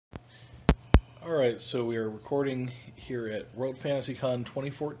All right, so we are recording here at World Fantasy Con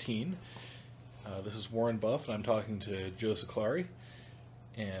 2014. This is Warren Buff, and I'm talking to Joe Siclari.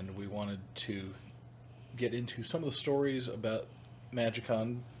 And we wanted to get into some of the stories about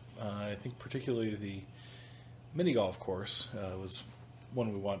MagiCon. I think particularly the mini golf course was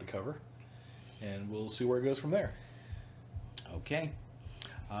one we wanted to cover. And we'll see where it goes from there. Okay.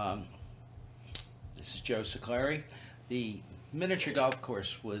 This is Joe Siclari. The miniature golf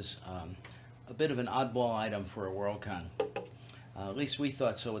course was a bit of an oddball item for a Worldcon. At least we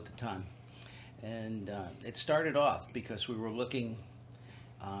thought so at the time. And it started off because we were looking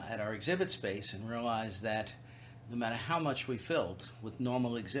at our exhibit space and realized that no matter how much we filled with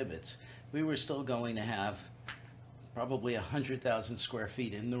normal exhibits, we were still going to have probably 100,000 square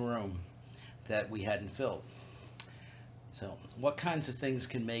feet in the room that we hadn't filled. So what kinds of things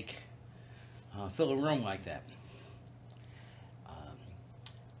can make fill a room like that?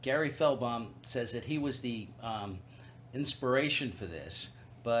 Gary Feldbaum says that he was the inspiration for this,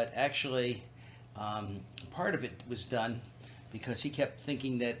 but actually part of it was done because he kept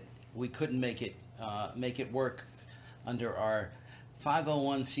thinking that we couldn't make it work under our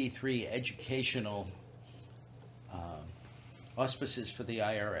 501c3 educational auspices for the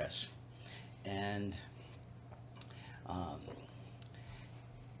IRS. And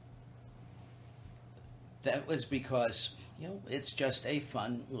that was because, it's just a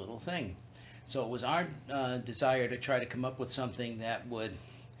fun little thing. So it was our desire to try to come up with something that would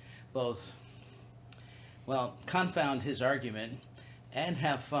both, confound his argument and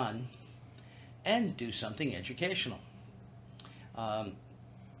have fun and do something educational. My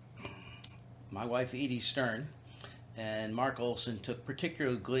wife Edie Stern and Mark Olson took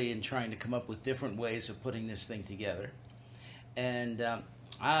particular glee in trying to come up with different ways of putting this thing together. And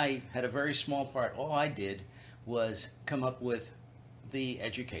I had a very small part. All I did was come up with the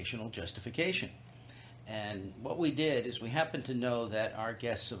educational justification. And what we did is we happened to know that our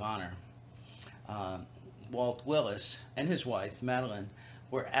guests of honor, Walt Willis and his wife, Madeline,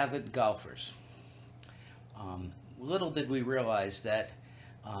 were avid golfers. Little did we realize that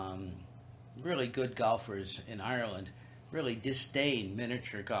really good golfers in Ireland really disdain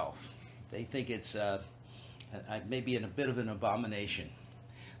miniature golf. They think it's maybe a bit of an abomination.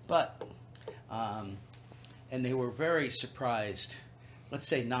 But and they were very surprised, let's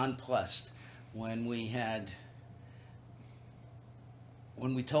say nonplussed, when we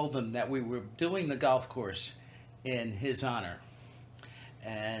told them that we were doing the golf course in his honor.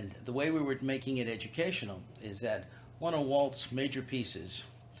 And the way we were making it educational is that one of Walt's major pieces,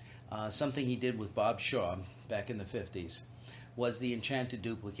 something he did with Bob Shaw back in the 50s, was the Enchanted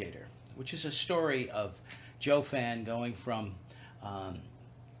Duplicator, which is a story of Joe Fan going from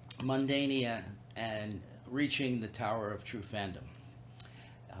Mundania and reaching the Tower of True Fandom.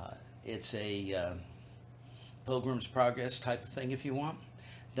 It's a Pilgrim's Progress type of thing, if you want,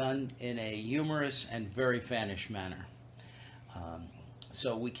 done in a humorous and very fanish manner.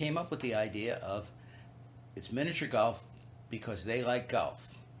 So we came up with the idea of it's miniature golf because they like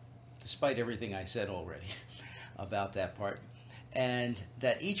golf, despite everything I said already about that part, and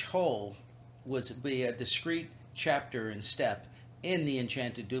that each hole be a discrete chapter and step in the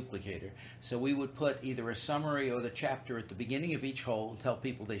Enchanted Duplicator. So we would put either a summary or the chapter at the beginning of each hole and tell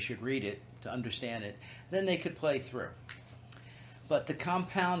people they should read it to understand it. Then they could play through. But to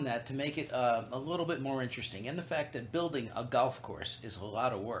compound that, to make it a little bit more interesting, and the fact that building a golf course is a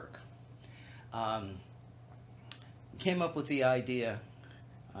lot of work, we came up with the idea,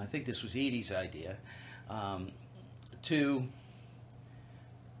 I think this was Edie's idea, to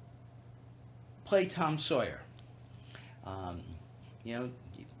play Tom Sawyer.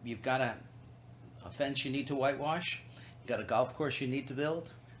 You've got a fence you need to whitewash, you've got a golf course you need to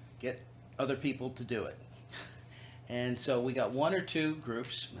build, get other people to do it. And so we got one or two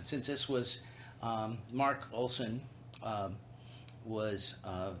groups. Since this was Mark Olson was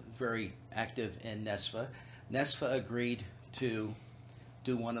very active in NESFA. NESFA agreed to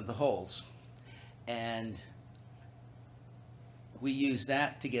do one of the holes. And we used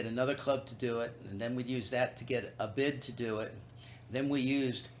that to get another club to do it, and then we'd use that to get a bid to do it. Then we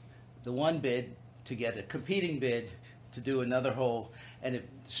used the one bid to get a competing bid to do another hole, and it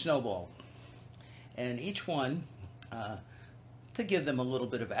snowballed. And each one, to give them a little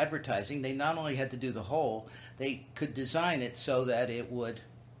bit of advertising, they not only had to do the hole, they could design it so that it would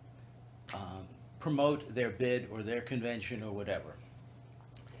promote their bid or their convention or whatever.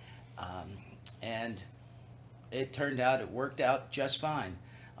 And it turned out, it worked out just fine.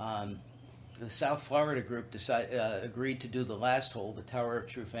 The South Florida group agreed to do the last hole, the Tower of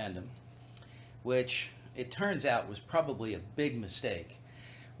True Fandom, which it turns out was probably a big mistake.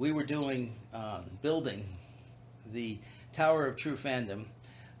 we were doing building the Tower of True Fandom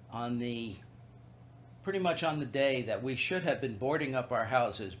on the pretty much on the day that we should have been boarding up our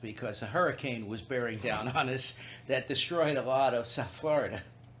houses because a hurricane was bearing down on us that destroyed a lot of South Florida.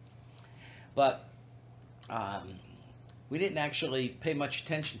 But we didn't actually pay much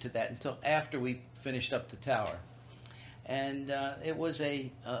attention to that until after we finished up the tower. And it was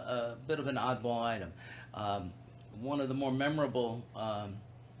a bit of an oddball item. One of the more memorable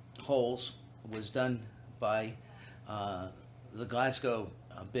holes was done by the Glasgow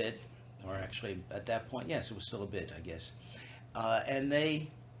bid, or actually at that point, yes, it was still a bid, I guess. And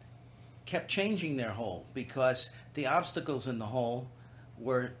they kept changing their hole because the obstacles in the hole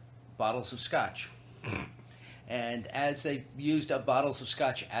were bottles of scotch. And as they used up bottles of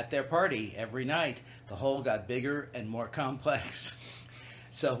scotch at their party every night, the hole got bigger and more complex.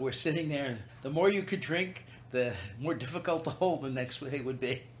 So we're sitting there, the more you could drink, the more difficult the hole the next day would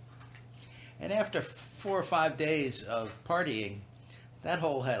be. And after 4 or 5 days of partying, that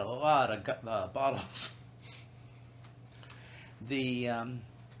hole had a lot of bottles. The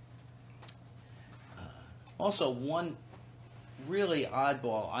also one really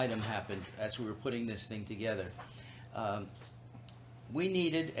oddball item happened as we were putting this thing together. We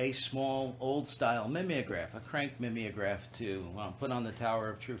needed a small old-style mimeograph, a crank mimeograph to put on the Tower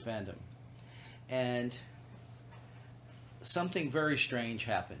of True Fandom. And something very strange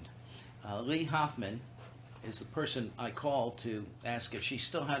happened. Lee Hoffman is the person I called to ask if she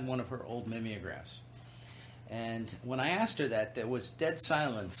still had one of her old mimeographs. And when I asked her that, there was dead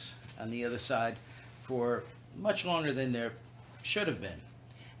silence on the other side for much longer than there should have been.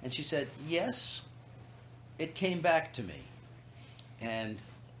 And she said, yes, it came back to me. And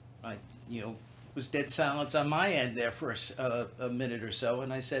I, was dead silence on my end there for a minute or so.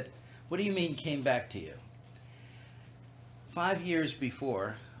 And I said, what do you mean came back to you? 5 years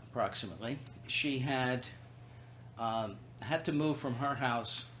before, approximately, she had to move from her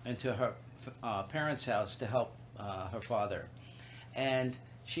house into her parents' house to help her father. And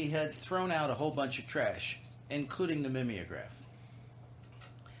she had thrown out a whole bunch of trash, including the mimeograph.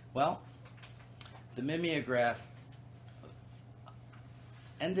 Well, the mimeograph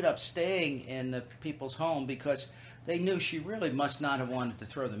ended up staying in the people's home because they knew she really must not have wanted to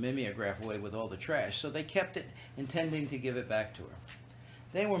throw the mimeograph away with all the trash, so they kept it, intending to give it back to her.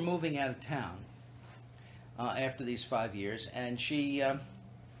 They were moving out of town after these 5 years, and she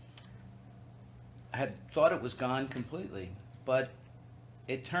had thought it was gone completely, but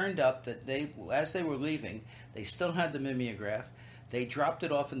it turned up that as they were leaving, they still had the mimeograph. They dropped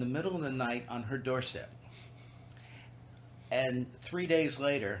it off in the middle of the night on her doorstep. And 3 days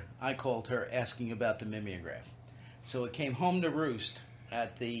later, I called her asking about the mimeograph. So it came home to roost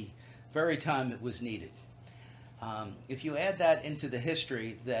at the very time it was needed. If you add that into the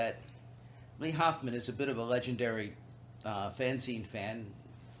history that Lee Hoffman is a bit of a legendary fanzine fan,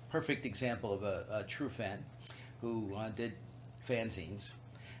 perfect example of a true fan who did fanzines.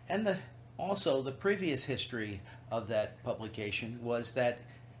 And also the previous history of that publication was that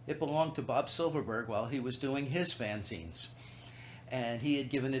it belonged to Bob Silverberg while he was doing his fanzines. And he had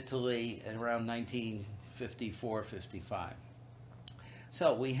given it to Lee at around 1954-55.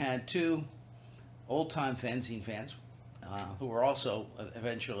 So we had two old-time fanzine fans who were also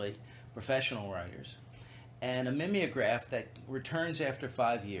eventually professional writers, and a mimeograph that returns after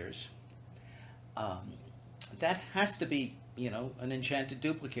 5 years. That has to be, an Enchanted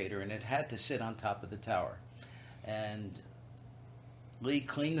Duplicator, and it had to sit on top of the tower. And Lee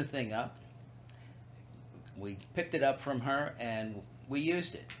cleaned the thing up. We picked it up from her, and we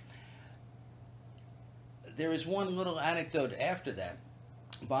used it. There is one little anecdote after that.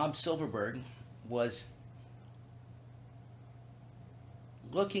 Bob Silverberg was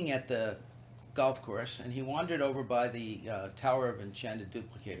looking at the golf course, and he wandered over by the Tower of Enchanted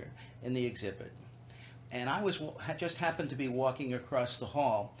Duplicator in the exhibit. And I just happened to be walking across the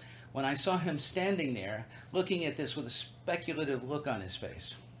hall when I saw him standing there looking at this with a speculative look on his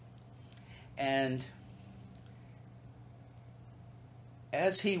face. And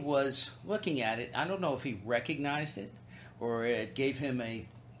as he was looking at it, I don't know if he recognized it or it gave him a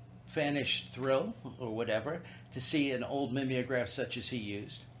fanish thrill or whatever to see an old mimeograph such as he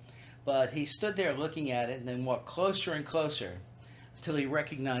used. But he stood there looking at it and then walked closer and closer until he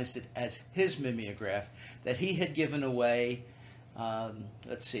recognized it as his mimeograph that he had given away, from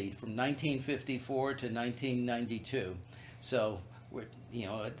 1954 to 1992. So,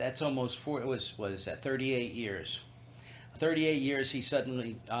 that's almost 38 years. 38 years he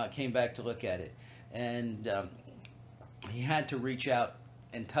suddenly came back to look at it. And he had to reach out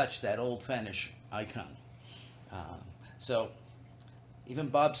and touch that old Fanac icon. Even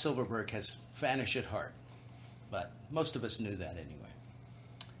Bob Silverberg has Fanish at heart, but most of us knew that anyway.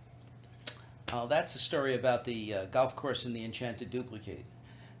 That's the story about the golf course and the Enchanted Duplicator.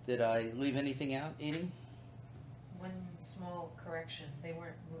 Did I leave anything out, Edie? One small correction. They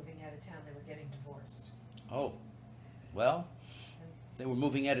weren't moving out of town. They were getting divorced. Oh, well, they were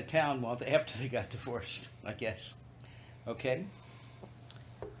moving out of town after they got divorced, I guess. Okay.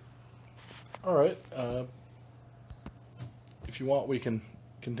 All right. If you want, we can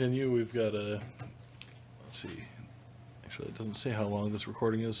continue. We've got a. Let's see. Actually, it doesn't say how long this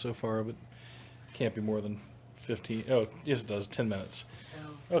recording is so far, but it can't be more than 15. Oh, yes, it does. 10 minutes. So,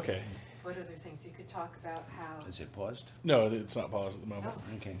 Okay. what other things? You could talk about how... Is it paused? No, it's not paused at the moment.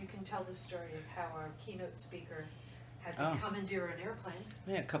 Oh, Okay. You can tell the story of how our keynote speaker had to Oh. commandeer an airplane.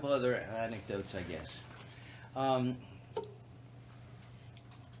 Yeah, a couple other anecdotes, I guess.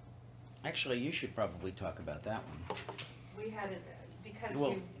 Actually, you should probably talk about that one. We had it because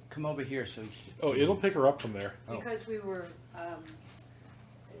Well, come over here so. Oh, it'll pick her up from there. because we were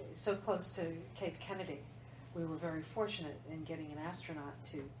so close to Cape Kennedy. We were very fortunate in getting an astronaut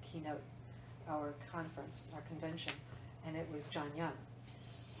to keynote our conference, our convention, and it was John Young.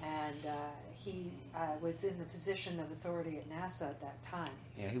 And he was in the position of authority at NASA at that time.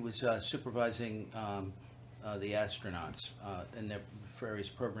 Yeah, he was supervising the astronauts in their various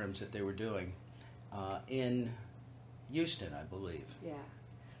programs that they were doing in Houston, I believe. Yeah.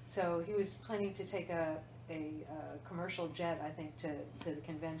 So he was planning to take a commercial jet, I think, to the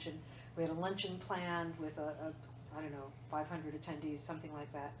convention. We had a luncheon planned with I don't know, 500 attendees, something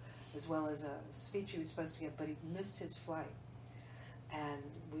like that, as well as a speech he was supposed to give, but he missed his flight. And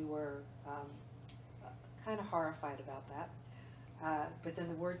we were kind of horrified about that. But then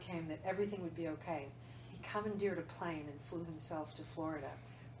the word came that everything would be okay. He commandeered a plane and flew himself to Florida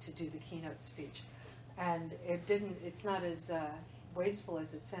to do the keynote speech. And it's not as wasteful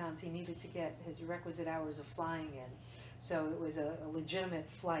as it sounds. He needed to get his requisite hours of flying in. So it was a legitimate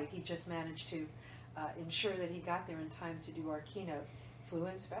flight. He just managed to ensure that he got there in time to do our keynote. Flew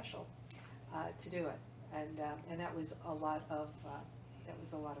in special to do it. And that was a lot of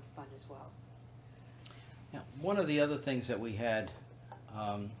fun as well. Yeah, one of the other things that we had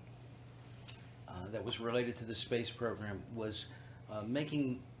that was related to the space program was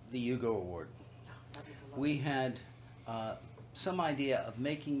making the Hugo Award. That was a lot. We had some idea of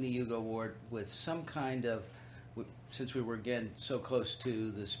making the Hugo Award with some kind of, since we were again so close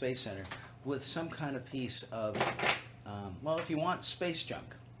to the Space Center, with some kind of piece of, well, if you want, space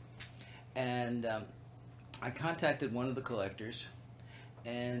junk. And I contacted one of the collectors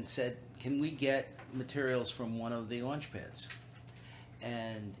and said, can we get materials from one of the launch pads?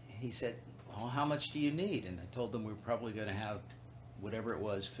 And he said, well, how much do you need? And I told them we were probably going to have whatever it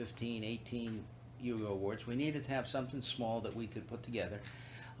was, 15, 18 Hugo Awards. We needed to have something small that we could put together.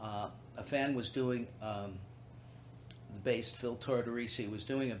 A fan was doing the base, Phil Tortorisi was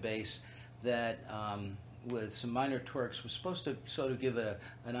doing a base that with some minor twerks was supposed to sort of give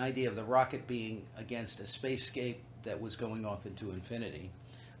an idea of the rocket being against a spacescape that was going off into infinity.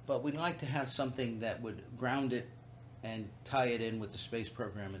 But we'd like to have something that would ground it and tie it in with the space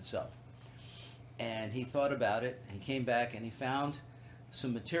program itself. And he thought about it, and he came back and he found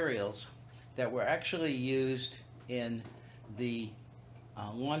some materials that were actually used in the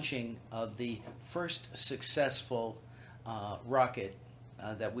launching of the first successful rocket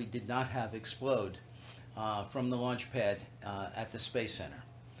that we did not have explode from the launch pad at the Space Center.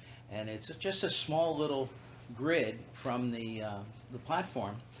 And it's just a small little grid from the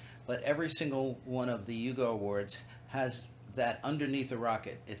platform, but every single one of the Hugo Awards has that underneath the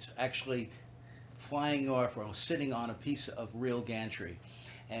rocket. It's actually flying off or sitting on a piece of real gantry.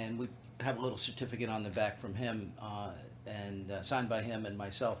 And we have a little certificate on the back from him and signed by him and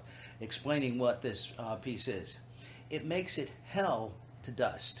myself explaining what this piece is. It makes it hell to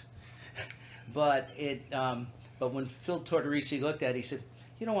dust. But when Phil Tortorisi looked at it, he said,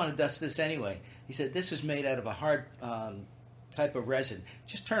 you don't want to dust this anyway. He said, this is made out of a hard type of resin.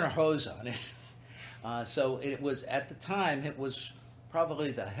 Just turn a hose on it. So it was, at the time, it was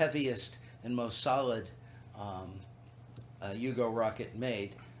probably the heaviest and most solid Hugo rocket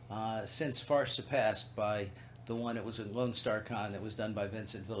made, since far surpassed by the one that was at Lone Star Con that was done by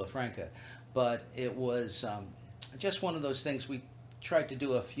Vincent Villafranca. But it was just one of those things. We tried to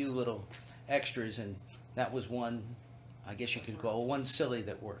do a few little extras, and that was one, I guess you could call one silly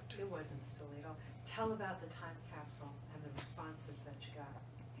that worked. It wasn't silly at all. Tell about the time capsule and the responses that you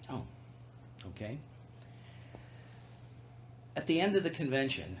got. Oh, okay. At the end of the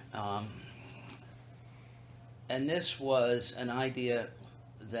convention, and this was an idea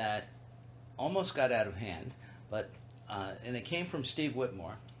that almost got out of hand, but and it came from Steve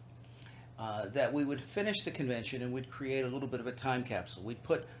Whitmore, that we would finish the convention and we'd create a little bit of a time capsule. We'd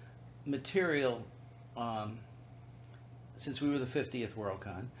put material, since we were the 50th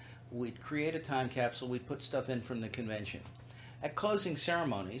Worldcon, we'd create a time capsule, we'd put stuff in from the convention. At closing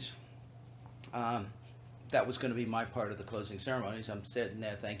ceremonies, that was going to be my part of the closing ceremonies. I'm sitting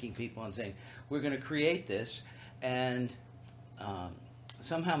there thanking people and saying, we're going to create this, and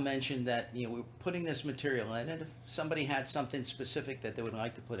somehow mentioned that we're putting this material in, and if somebody had something specific that they would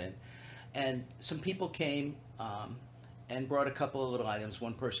like to put in. And some people came and brought a couple of little items.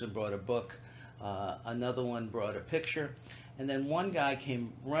 One person brought a book, another one brought a picture, and then one guy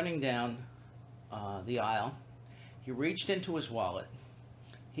came running down the aisle. He reached into his wallet.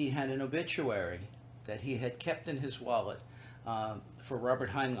 He had an obituary that he had kept in his wallet for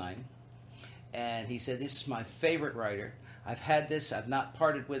Robert Heinlein, and he said, "This is my favorite writer. I've had this. I've not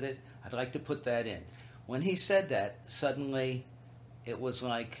parted with it. I'd like to put that in." When he said that, suddenly it was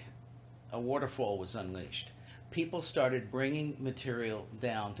like a waterfall was unleashed. People started bringing material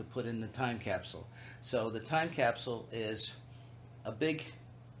down to put in the time capsule. So the time capsule is a big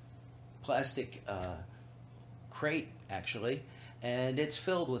plastic crate, actually, and it's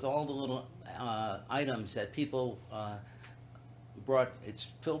filled with all the little items that people brought. It's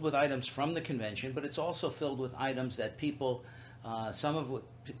filled with items from the convention, but it's also filled with items that people, some of what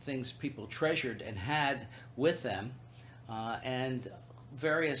things people treasured and had with them, and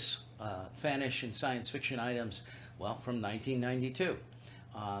various Fanish and science fiction items, well, from 1992.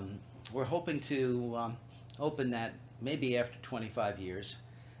 We're hoping to open that maybe after 25 years,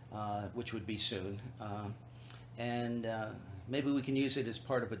 which would be soon, and maybe we can use it as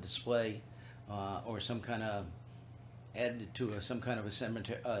part of a display or some kind of added to some kind of a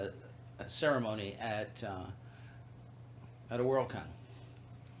ceremony at a Worldcon.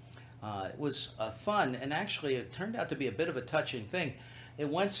 It was fun, and actually it turned out to be a bit of a touching thing. It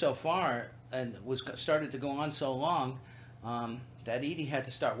went so far and started to go on so long that Edie had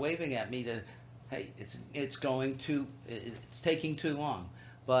to start waving at me to, hey, it's taking too long.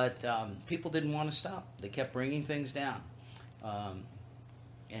 But people didn't want to stop. They kept bringing things down,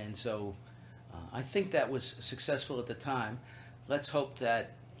 and so I think that was successful at the time. Let's hope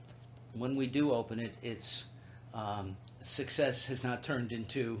that when we do open it, its success has not turned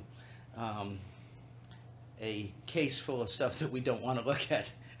into a case full of stuff that we don't want to look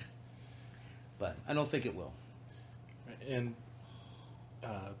at. But I don't think it will. And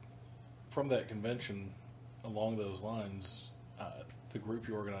from that convention, along those lines, the group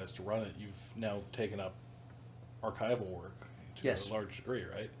you organized to run it, you've now taken up archival work to Yes. a large degree,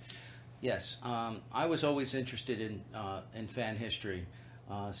 right? Yes, I was always interested in fan history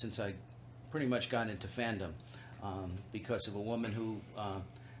since I pretty much got into fandom because of a woman who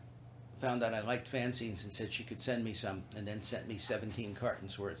found out I liked fanzines and said she could send me some, and then sent me 17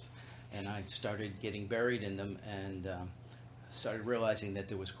 cartons worth. And I started getting buried in them and started realizing that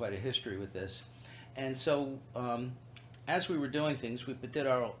there was quite a history with this. And so as we were doing things, we did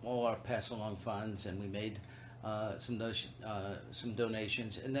all our pass-along funds, and we made some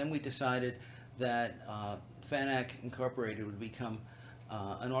donations, and then we decided that Fanac Incorporated would become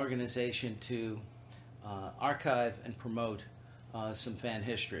an organization to archive and promote some fan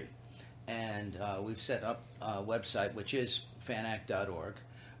history. And we've set up a website, which is fanac.org,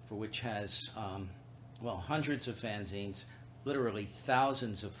 for which has, hundreds of fanzines, literally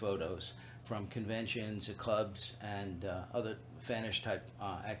thousands of photos from conventions, clubs, and other Fanish-type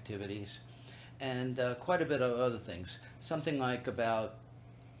activities, and quite a bit of other things. Something like about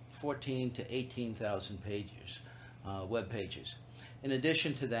 14 to 18,000 pages, web pages. In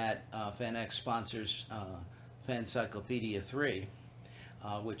addition to that, Fanac sponsors Fancyclopedia 3,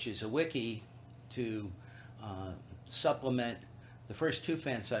 which is a wiki to supplement the first two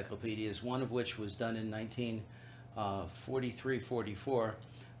Fancyclopedias, one of which was done in 1943-44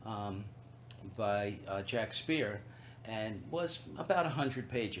 by Jack Spear, and was about 100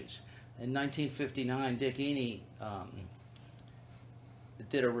 pages. In 1959, Dick Eney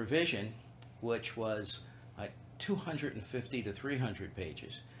did a revision, which was like 250 to 300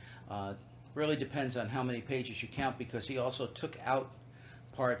 pages. Really depends on how many pages you count, because he also took out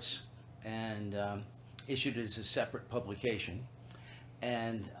parts and issued it as a separate publication.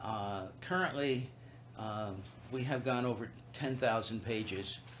 And currently, we have gone over 10,000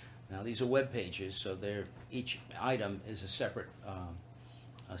 pages. Now, these are web pages, so each item is a separate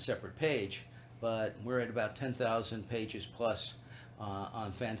page, but we're at about 10,000 pages plus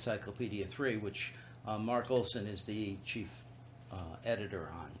on Fancyclopedia 3, which Mark Olson is the chief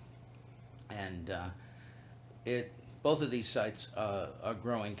editor on. And it both of these sites are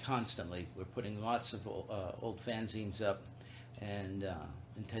growing constantly. We're putting lots of old fanzines up, and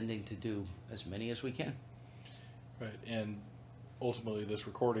intending to do as many as we can. Right, and ultimately this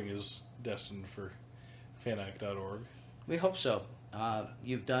recording is destined for Fanac.org. We hope so.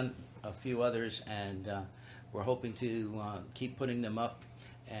 You've done a few others, and we're hoping to keep putting them up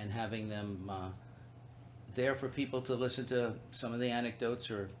and having them there for people to listen to some of the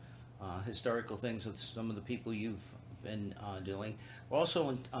anecdotes or historical things of some of the people you've been doing. We're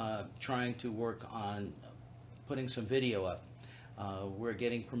also trying to work on putting some video up. We're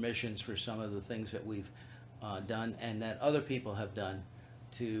getting permissions for some of the things that we've done and that other people have done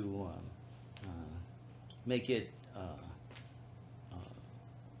to make it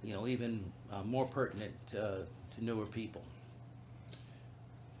even more pertinent to newer people.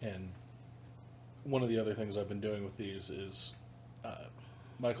 And one of the other things I've been doing with these is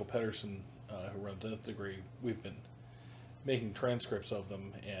Michael Pedersen, who runs Nth Degree, we've been making transcripts of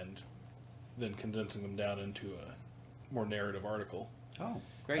them and then condensing them down into a more narrative article. Oh,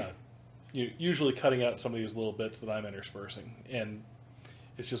 great. Usually cutting out some of these little bits that I'm interspersing. And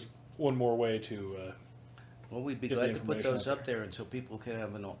it's just one more way to... well, we'd be glad to put those up there, and so people can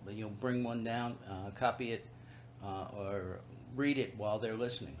have bring one down, copy it, or read it while they're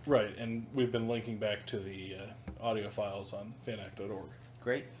listening. Right, and we've been linking back to the audio files on fanac.org.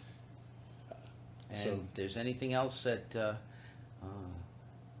 Great. And So- if there's anything else that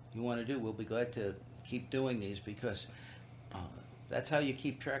you want to do, we'll be glad to keep doing these, because that's how you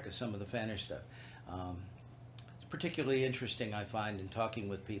keep track of some of the Fanner stuff. It's particularly interesting, I find, in talking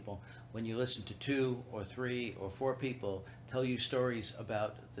with people, when you listen to 2 or 3 or 4 people tell you stories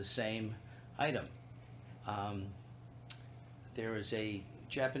about the same item. There is a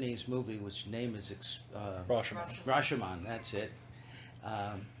Japanese movie which name is Rashomon. Rashomon, that's it.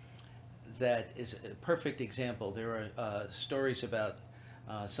 That is a perfect example. There are stories about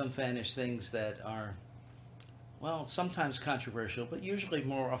some Fannish things that are, well, sometimes controversial, but usually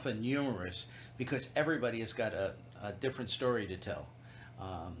more often humorous, because everybody has got a different story to tell.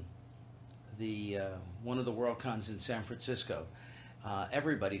 One of the Worldcons in San Francisco,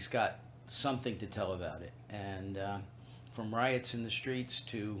 everybody's got something to tell about it, and from riots in the streets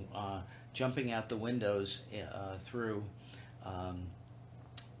to jumping out the windows through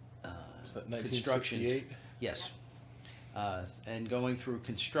Is that constructions. 1968? Yes, and going through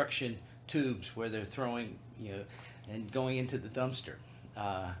construction tubes where they're throwing, and going into the dumpster,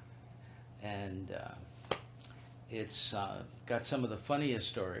 and it's got some of the funniest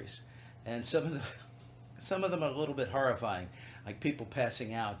stories, and some of them are a little bit horrifying, like people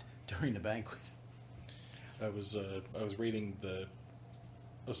passing out during the banquet. I was reading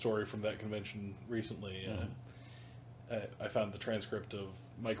a story from that convention recently. I found the transcript of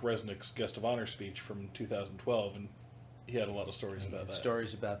Mike Resnick's guest of honor speech from 2012, and he had a lot of stories about that.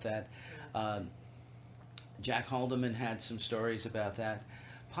 Stories about that. Jack Haldeman had some stories about that.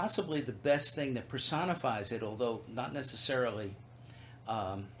 Possibly the best thing that personifies it, although not necessarily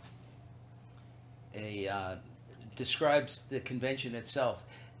describes the convention itself,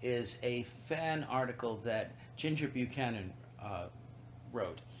 is a fan article that Ginger Buchanan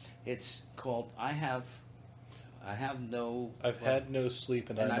wrote. It's called I've had no sleep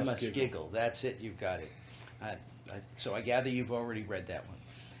and I must giggle. That's it. You've got it. So I gather you've already read that one.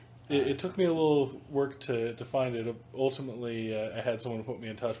 It took me a little work to find it. Ultimately, I had someone put me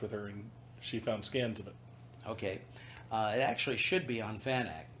in touch with her, and she found scans of it. Okay. It actually should be on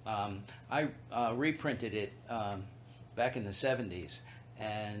Fanac. I reprinted it back in the 70s,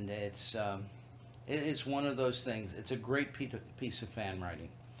 and it is one of those things. It's a great piece of fan writing,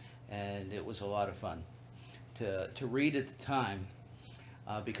 and it was a lot of fun to read at the time,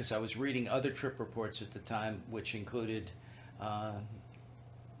 because I was reading other trip reports at the time, which included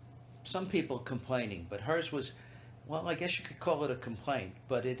some people complaining, but hers was, well, I guess you could call it a complaint,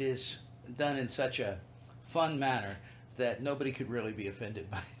 but it is done in such a fun manner that nobody could really be offended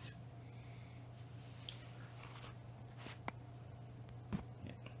by it.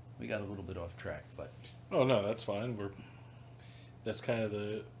 Yeah, we got a little bit off track, but... Oh, no, that's fine. That's kind of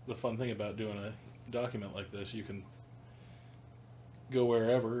the fun thing about doing a document like this. You can go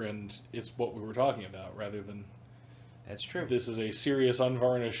wherever, and it's what we were talking about, rather than... That's true. This is a serious,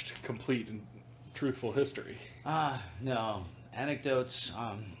 unvarnished, complete, and truthful history. No. Anecdotes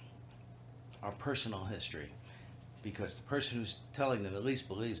are personal history, because the person who's telling them at least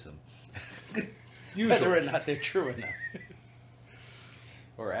believes them. Whether or not they're true enough.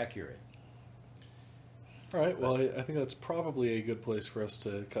 Or accurate. All right, well, I think that's probably a good place for us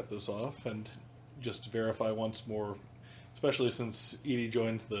to cut this off, and just verify once more, especially since Edie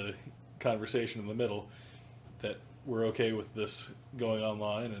joined the conversation in the middle, that we're okay with this going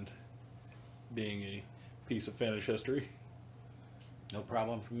online and being a piece of Fanish history. No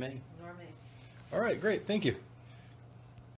problem for me. Nor me. All right, great. Thank you.